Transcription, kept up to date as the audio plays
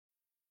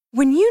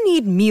When you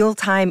need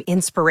mealtime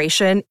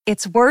inspiration,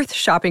 it's worth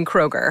shopping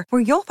Kroger,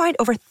 where you'll find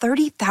over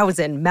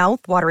 30,000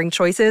 mouth-watering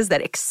choices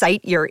that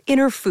excite your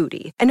inner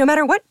foodie. And no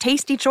matter what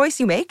tasty choice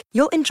you make,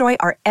 you'll enjoy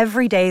our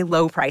everyday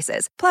low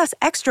prices, plus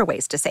extra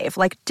ways to save,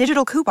 like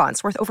digital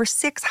coupons worth over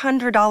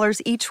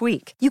 $600 each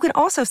week. You can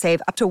also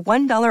save up to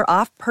 $1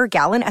 off per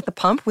gallon at the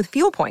pump with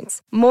fuel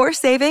points. More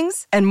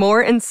savings and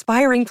more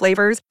inspiring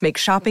flavors make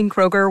shopping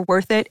Kroger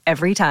worth it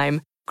every time.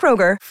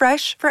 Kroger,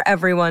 fresh for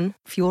everyone.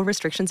 Fuel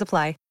restrictions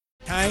apply.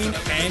 Kane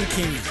and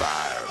King.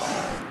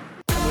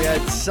 We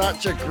had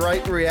such a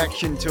great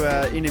reaction to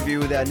our interview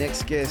with our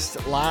next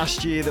guest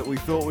last year that we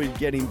thought we'd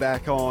get him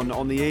back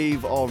on the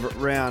eve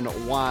of round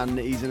one.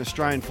 He's an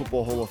Australian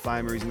Football Hall of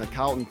Famer. He's in the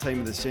Carlton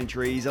Team of the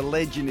Century. He's a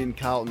legend in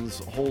Carlton's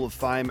Hall of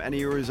Fame, and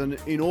he was an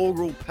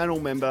inaugural panel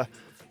member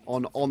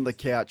on the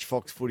Couch,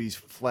 Fox Footy's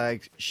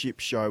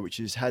flagship show, which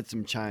has had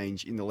some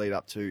change in the lead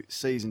up to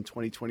season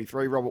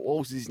 2023. Robert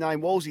Walls is his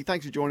name. Wallsy,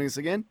 thanks for joining us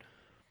again.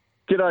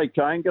 G'day,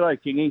 Kane. G'day,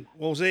 Kingy.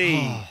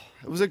 Wallsy.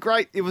 It was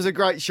a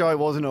great show,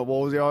 wasn't it,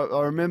 Wallsy?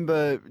 I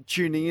remember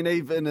tuning in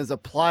even as a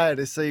player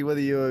to see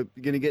whether you were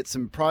going to get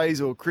some praise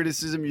or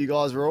criticism. You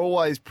guys were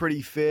always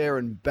pretty fair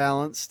and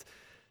balanced.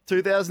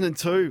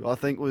 2002, I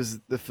think, was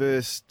the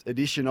first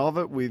edition of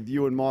it with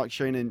you and Mike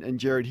Sheen and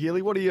Jared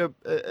Healy. What are your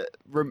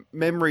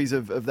memories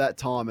of that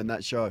time and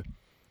that show?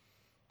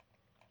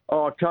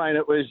 Oh, Kane,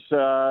 it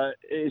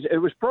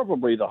was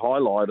probably the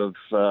highlight of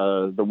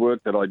the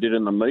work that I did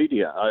in the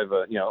media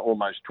over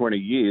almost 20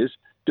 years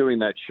doing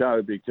that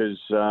show because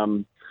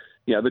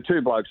the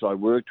two blokes I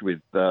worked with,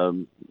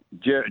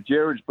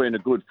 Jared's been a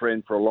good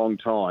friend for a long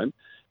time,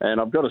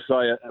 and I've got to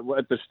say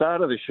at the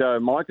start of the show,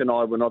 Mike and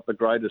I were not the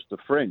greatest of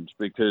friends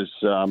because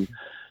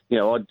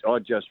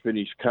I'd just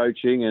finished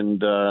coaching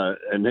and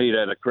he'd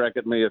had a crack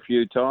at me a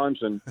few times,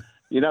 and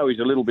he's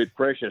a little bit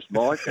precious,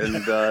 Mike,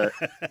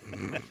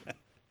 and.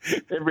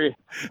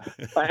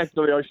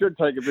 Actually, I should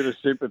take a bit of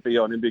sympathy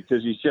on him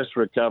because he's just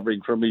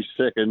recovering from his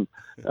second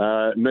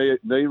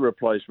knee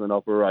replacement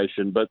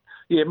operation. But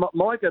yeah,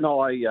 Mike and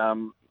I,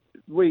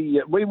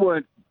 we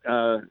weren't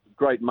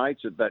great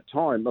mates at that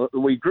time.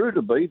 We grew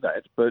to be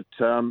that. But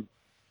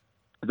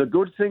the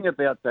good thing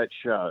about that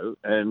show,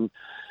 and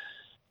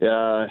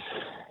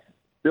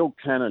Bill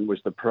Cannon was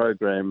the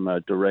program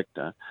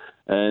director,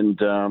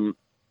 and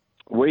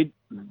we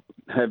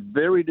have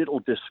very little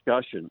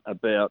discussion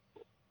about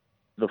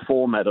the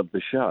format of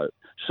the show.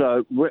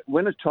 So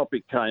when a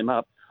topic came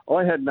up,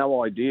 I had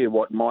no idea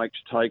what Mike's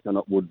take on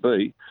it would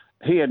be.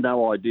 He had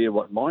no idea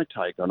what my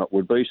take on it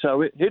would be.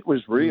 So it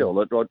was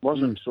real. It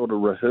wasn't sort of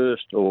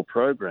rehearsed or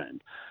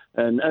programmed.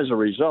 And as a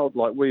result,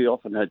 we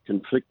often had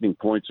conflicting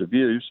points of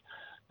views.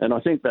 And I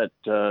think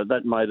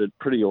that made it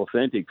pretty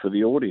authentic for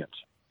the audience.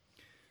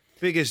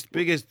 Biggest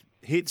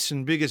hits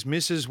and biggest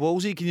misses,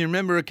 Wallsy. Can you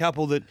remember a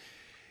couple that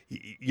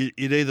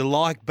you'd either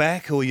like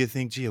back or you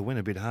think, gee, I went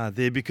a bit hard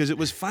there? Because it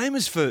was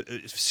famous for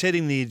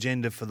setting the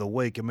agenda for the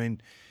week. I mean,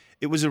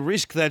 it was a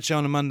risk that show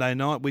on a Monday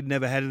night. We'd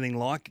never had anything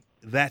like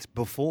that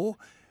before.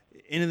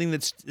 Anything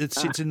that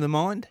sits in the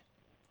mind?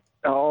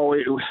 Oh,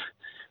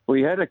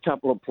 we had a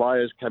couple of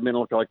players come in.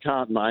 Look, I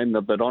can't name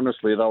them, but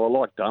honestly, they were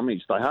like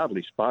dummies. They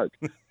hardly spoke.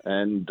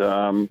 And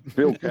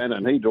Bill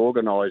Cannon, he'd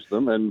organised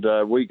them,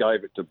 and we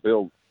gave it to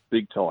Bill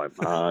big time.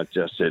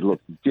 Just said,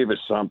 look, give us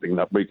something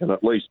that we can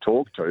at least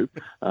talk to.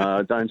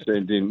 Don't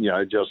send in,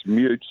 just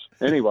mutes.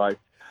 Anyway,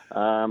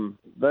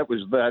 that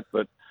was that.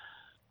 But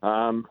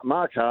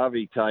Mark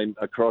Harvey came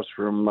across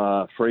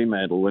from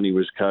Fremantle when he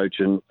was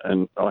coaching,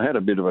 and I had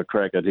a bit of a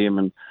crack at him.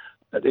 And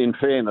in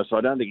fairness,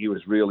 I don't think he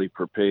was really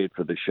prepared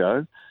for the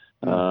show.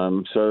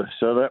 So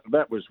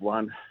that was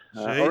one.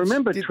 I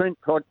remember Trent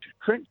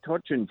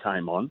Cotchin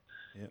came on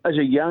as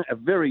a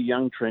very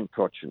young Trent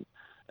Cotchin.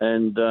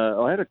 And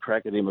I had a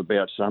crack at him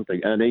about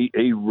something, and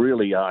he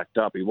really arced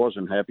up. He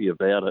wasn't happy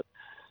about it.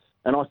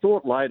 And I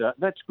thought later,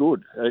 that's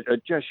good.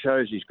 It just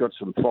shows he's got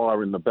some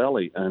fire in the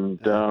belly. And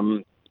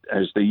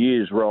as the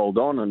years rolled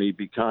on and he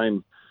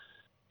became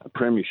a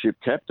premiership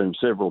captain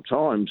several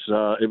times,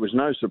 it was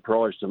no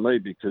surprise to me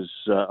because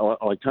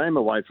I came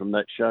away from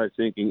that show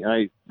thinking,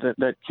 hey,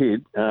 that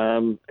kid,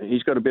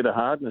 he's got a bit of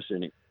hardness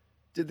in him.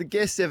 Did the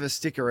guests ever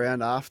stick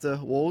around after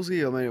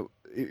Wallsy? I mean,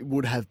 it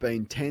would have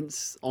been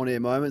tense on-air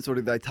moments, or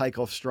did they take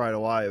off straight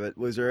away? But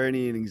was there an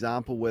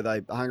example where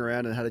they hung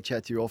around and had a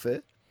chat to you off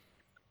air?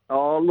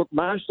 Oh, look,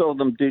 most of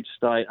them did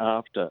stay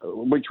after,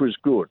 which was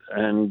good.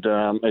 And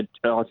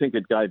I think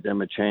it gave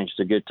them a chance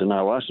to get to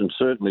know us, and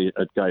certainly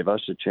it gave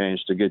us a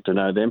chance to get to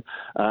know them.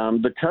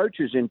 The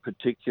coaches in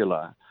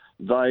particular,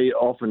 they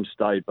often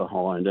stayed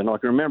behind. And I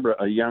can remember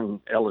a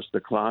young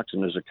Alistair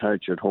Clarkson as a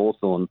coach at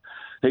Hawthorn.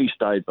 He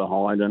stayed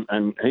behind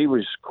and he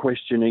was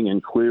questioning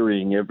and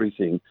querying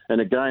everything.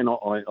 And again,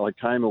 I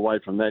came away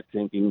from that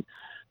thinking,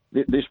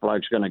 this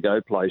bloke's going to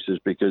go places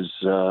because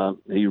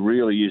he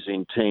really is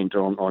intent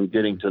on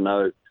getting to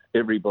know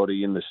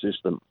everybody in the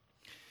system.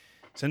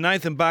 So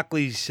Nathan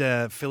Buckley's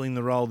filling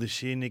the role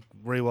this year. Nick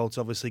Riewold's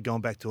obviously gone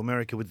back to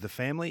America with the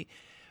family.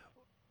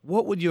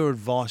 What would your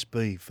advice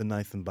be for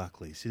Nathan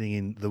Buckley sitting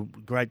in the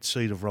great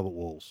seat of Robert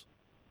Walls?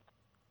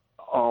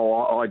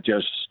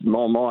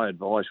 My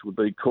advice would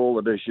be call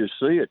it as you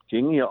see it,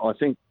 Kingy. I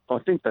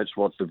think that's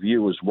what the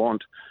viewers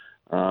want.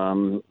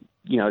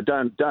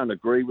 Don't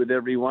agree with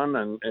everyone,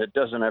 and it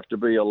doesn't have to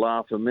be a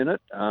laugh a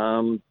minute.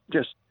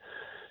 Just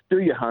do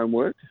your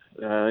homework.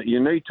 You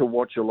need to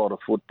watch a lot of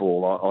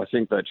football. I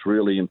think that's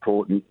really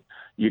important.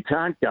 You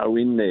can't go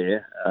in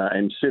there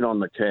and sit on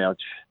the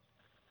couch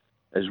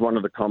as one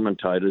of the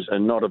commentators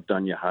and not have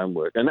done your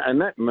homework. And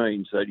that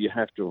means that you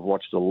have to have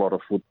watched a lot of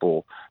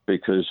football,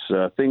 because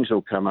things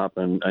will come up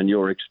and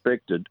you're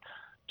expected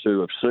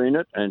to have seen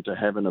it and to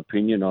have an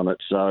opinion on it.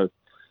 So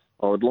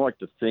I would like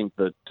to think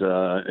that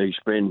he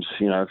spends,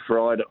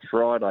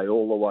 Friday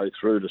all the way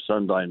through to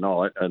Sunday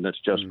night, and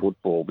it's just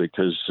football,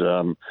 because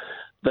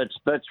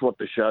that's what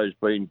the show's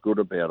been good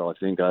about, I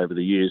think, over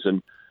the years.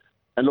 And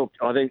look,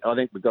 I think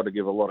we've got to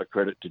give a lot of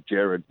credit to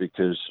Jared,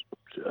 because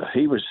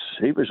he was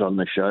on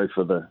the show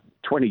for the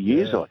 20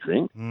 years, I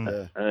think.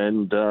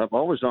 And I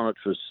was on it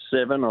for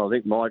 7. I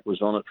think Mike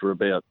was on it for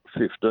about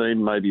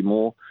 15, maybe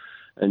more.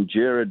 And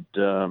Jared,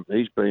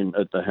 he's been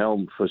at the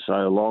helm for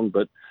so long.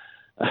 But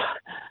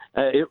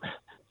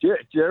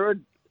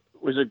Jared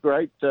was a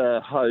great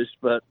host,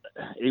 but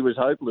he was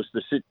hopeless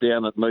to sit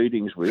down at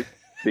meetings with,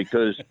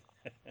 because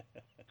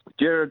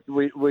Jared,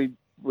 we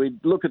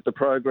look at the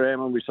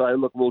program and we say,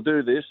 look, we'll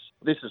do this.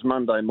 This is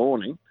Monday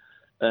morning.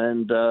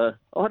 And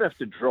I'd have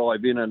to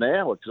drive in an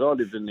hour, because I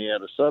lived in the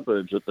outer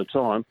suburbs at the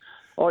time.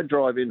 I'd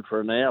drive in for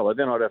an hour,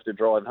 then I'd have to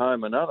drive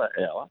home another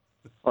hour.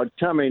 I'd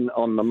come in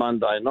on the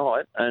Monday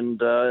night,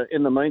 and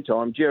in the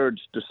meantime,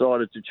 Jared's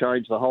decided to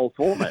change the whole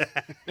format.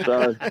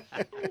 So,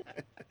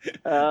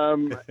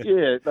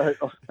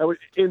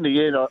 in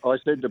the end, I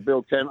said to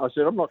Bill Cannon, I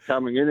said, I'm not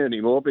coming in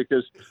anymore,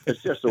 because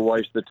it's just a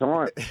waste of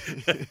time.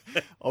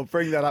 I'll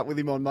bring that up with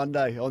him on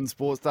Monday on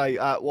Sports Day.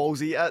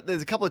 Wolsey,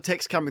 there's a couple of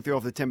texts coming through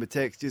off the Timber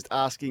text just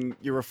asking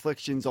your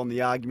reflections on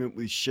the argument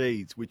with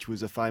Sheeds, which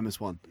was a famous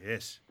one.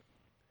 Yes.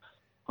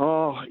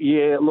 Oh,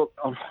 yeah, look,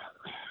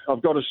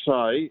 I've got to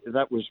say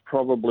that was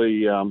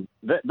probably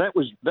that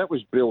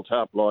was built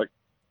up like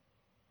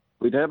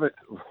we'd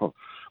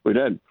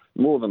had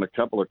more than a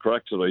couple of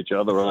cracks at each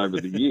other over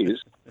the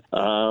years,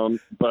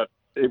 but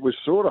it was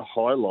sort of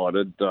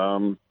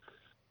highlighted.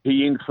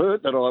 He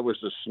inferred that I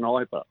was a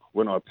sniper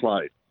when I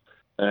played,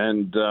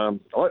 and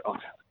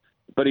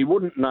but he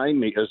wouldn't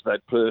name me as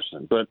that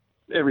person. But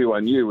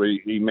everyone knew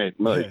he meant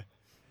me,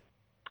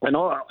 and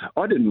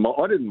I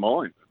didn't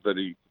mind that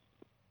he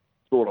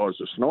thought I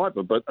was a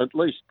sniper, but at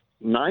least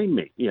name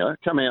me.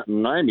 Come out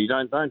and name me.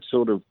 Don't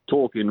sort of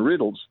talk in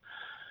riddles.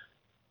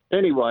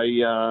 Anyway,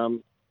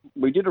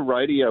 we did a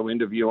radio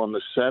interview on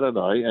the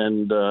Saturday,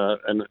 and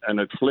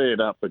it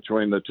flared up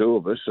between the two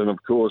of us. And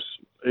of course,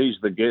 he's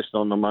the guest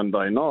on the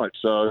Monday night.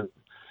 So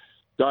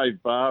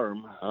Dave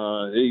Barham,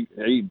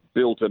 he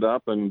built it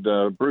up, and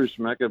Bruce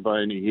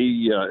McAvaney,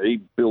 he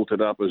built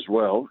it up as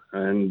well.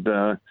 And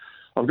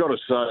I've got to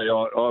say,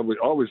 I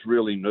was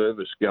really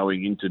nervous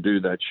going in to do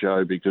that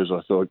show, because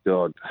I thought,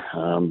 God,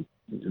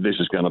 this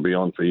is going to be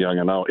on for young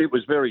and old. It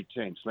was very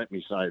tense, let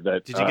me say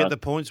that. Did you get the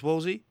points,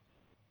 Wolsey?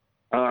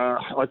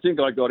 I think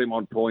I got him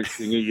on points,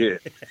 Kingy,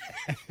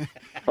 yeah.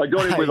 I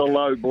got him with a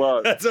low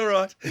blow. That's all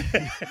right.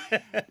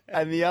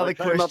 And the other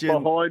question...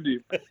 up behind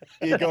him.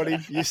 You got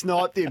him. You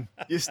sniped him.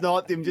 Just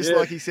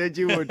like he said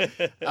you would.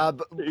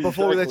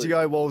 Before we let you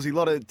go, Wolsey, a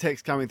lot of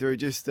text coming through,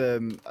 just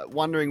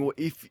wondering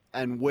if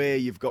and where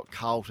you've got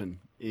Carlton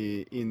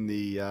in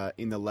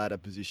the ladder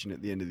position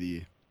at the end of the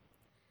year.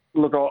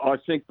 Look, I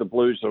think the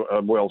Blues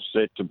are well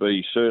set to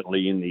be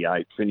certainly in the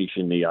 8, finish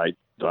in the 8.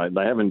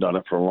 They haven't done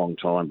it for a long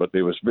time, but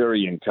there was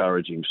very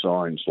encouraging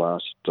signs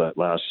last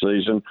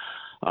season.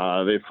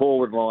 Their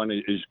forward line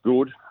is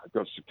good. They've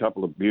got a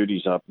couple of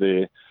beauties up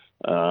there.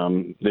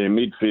 Their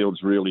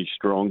midfield's really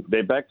strong.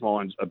 Their back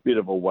line's a bit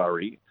of a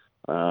worry.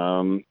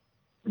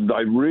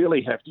 They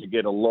really have to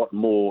get a lot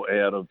more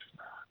out of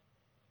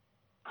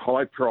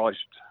high-priced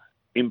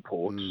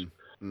imports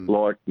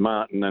like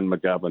Martin and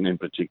McGovern in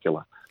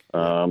particular.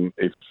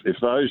 If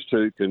those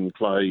two can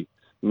play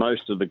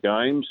most of the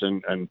games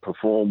and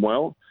perform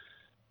well,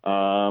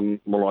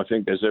 I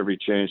think there's every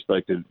chance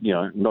they could,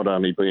 not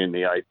only be in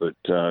the 8,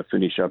 but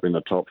finish up in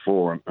the top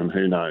 4, and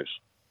who knows.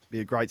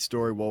 Be a great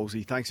story,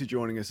 Wolsey. Thanks for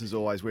joining us as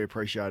always. We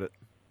appreciate it.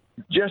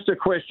 Just a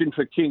question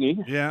for Kingy.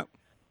 Yeah.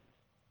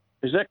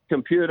 Has that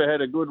computer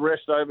had a good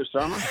rest over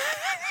summer?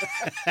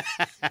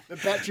 The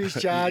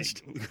battery's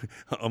charged.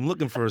 I'm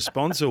looking for a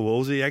sponsor,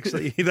 Wolsey,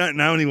 actually. You don't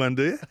know anyone,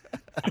 do you?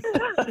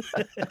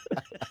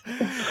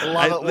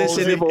 Love it,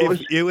 listen,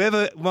 Wolsey. if you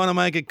ever want to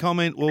make a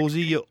comment,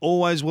 Wolsey, you're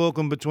always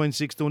welcome between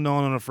 6 till 9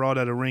 on a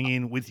Friday to ring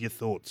in with your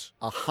thoughts.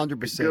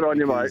 100%. Good on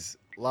you, mate.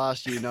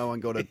 Last year, no one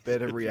got a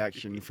better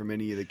reaction from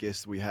any of the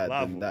guests we had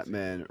than that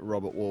man,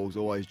 Robert Walls.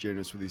 Always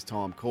generous with his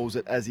time. Calls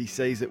it as he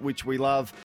sees it, which we love.